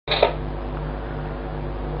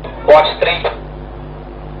Watch 3.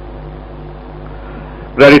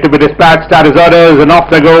 Ready to be dispatched at his orders, and off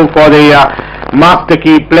they go for the master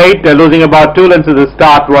key plate. Losing about 2 lengths at the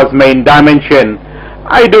start was Main Dimension.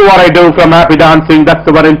 I do what I do from Happy Dancing. That's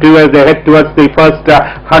the 1 and 2 as they head towards the first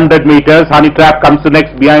 100 meters. Honey Trap comes to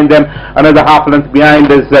next behind them. Another half length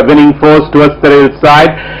behind is Winning Force. Towards the rail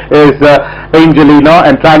side is Angelino,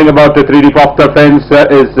 and trailing about the 3 deep off the fence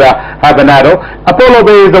is Habanero. Apollo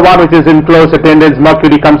Bay is the one which is in close attendance.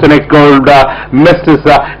 Mercury comes to next. Gold Mist is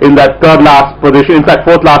in that third last position, in fact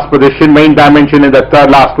fourth last position. Main Dimension in the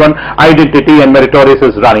third last one. Identity and Meritorious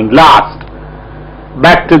is running last.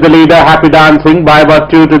 Back to the leader, Happy Dancing, by about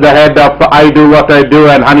 2 to the head of I Do What I Do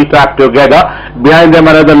and Honey Trap together. Behind them,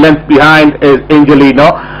 another length behind is Angelino.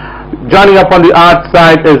 Joining up on the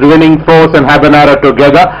outside is Winning Force and Habanero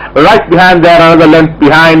together. Right behind there, another length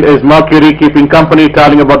behind is Mercury, keeping company,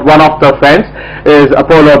 trailing about 1 off the fence is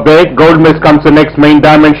Apollo Bay. Gold Mist comes to next. Main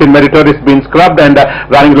Dimension, Meritorious being scrubbed, and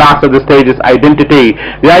running last of the stage is Identity.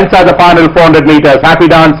 The inside the final 400 meters, Happy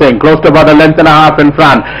Dancing, close to about a length and a half in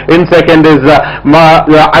front. In second is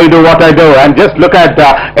I Do What I Do, and just look at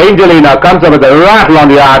Angelina, comes up with a rattle on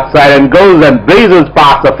the outside and goes and blazes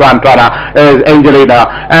past the front runner is Angelina,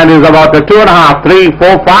 and is about 2.5, 3,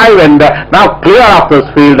 4, 5, and now clear off this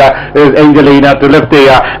field is Angelina to lift the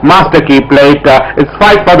master key plate. It's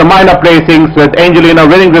fight for the minor placings, with Angelina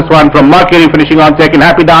winning this one from Mercury, finishing on second.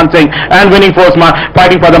 Happy Dancing and Winning Force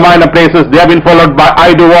fighting for the minor places. They have been followed by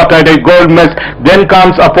I Do What I Do, Gold Mist. Then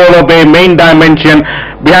comes Apollo Bay, Main Dimension.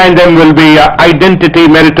 Behind them will be Identity,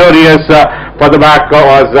 Meritorious. For the back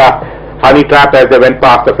was Honey Trap as they went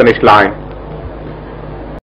past the finish line.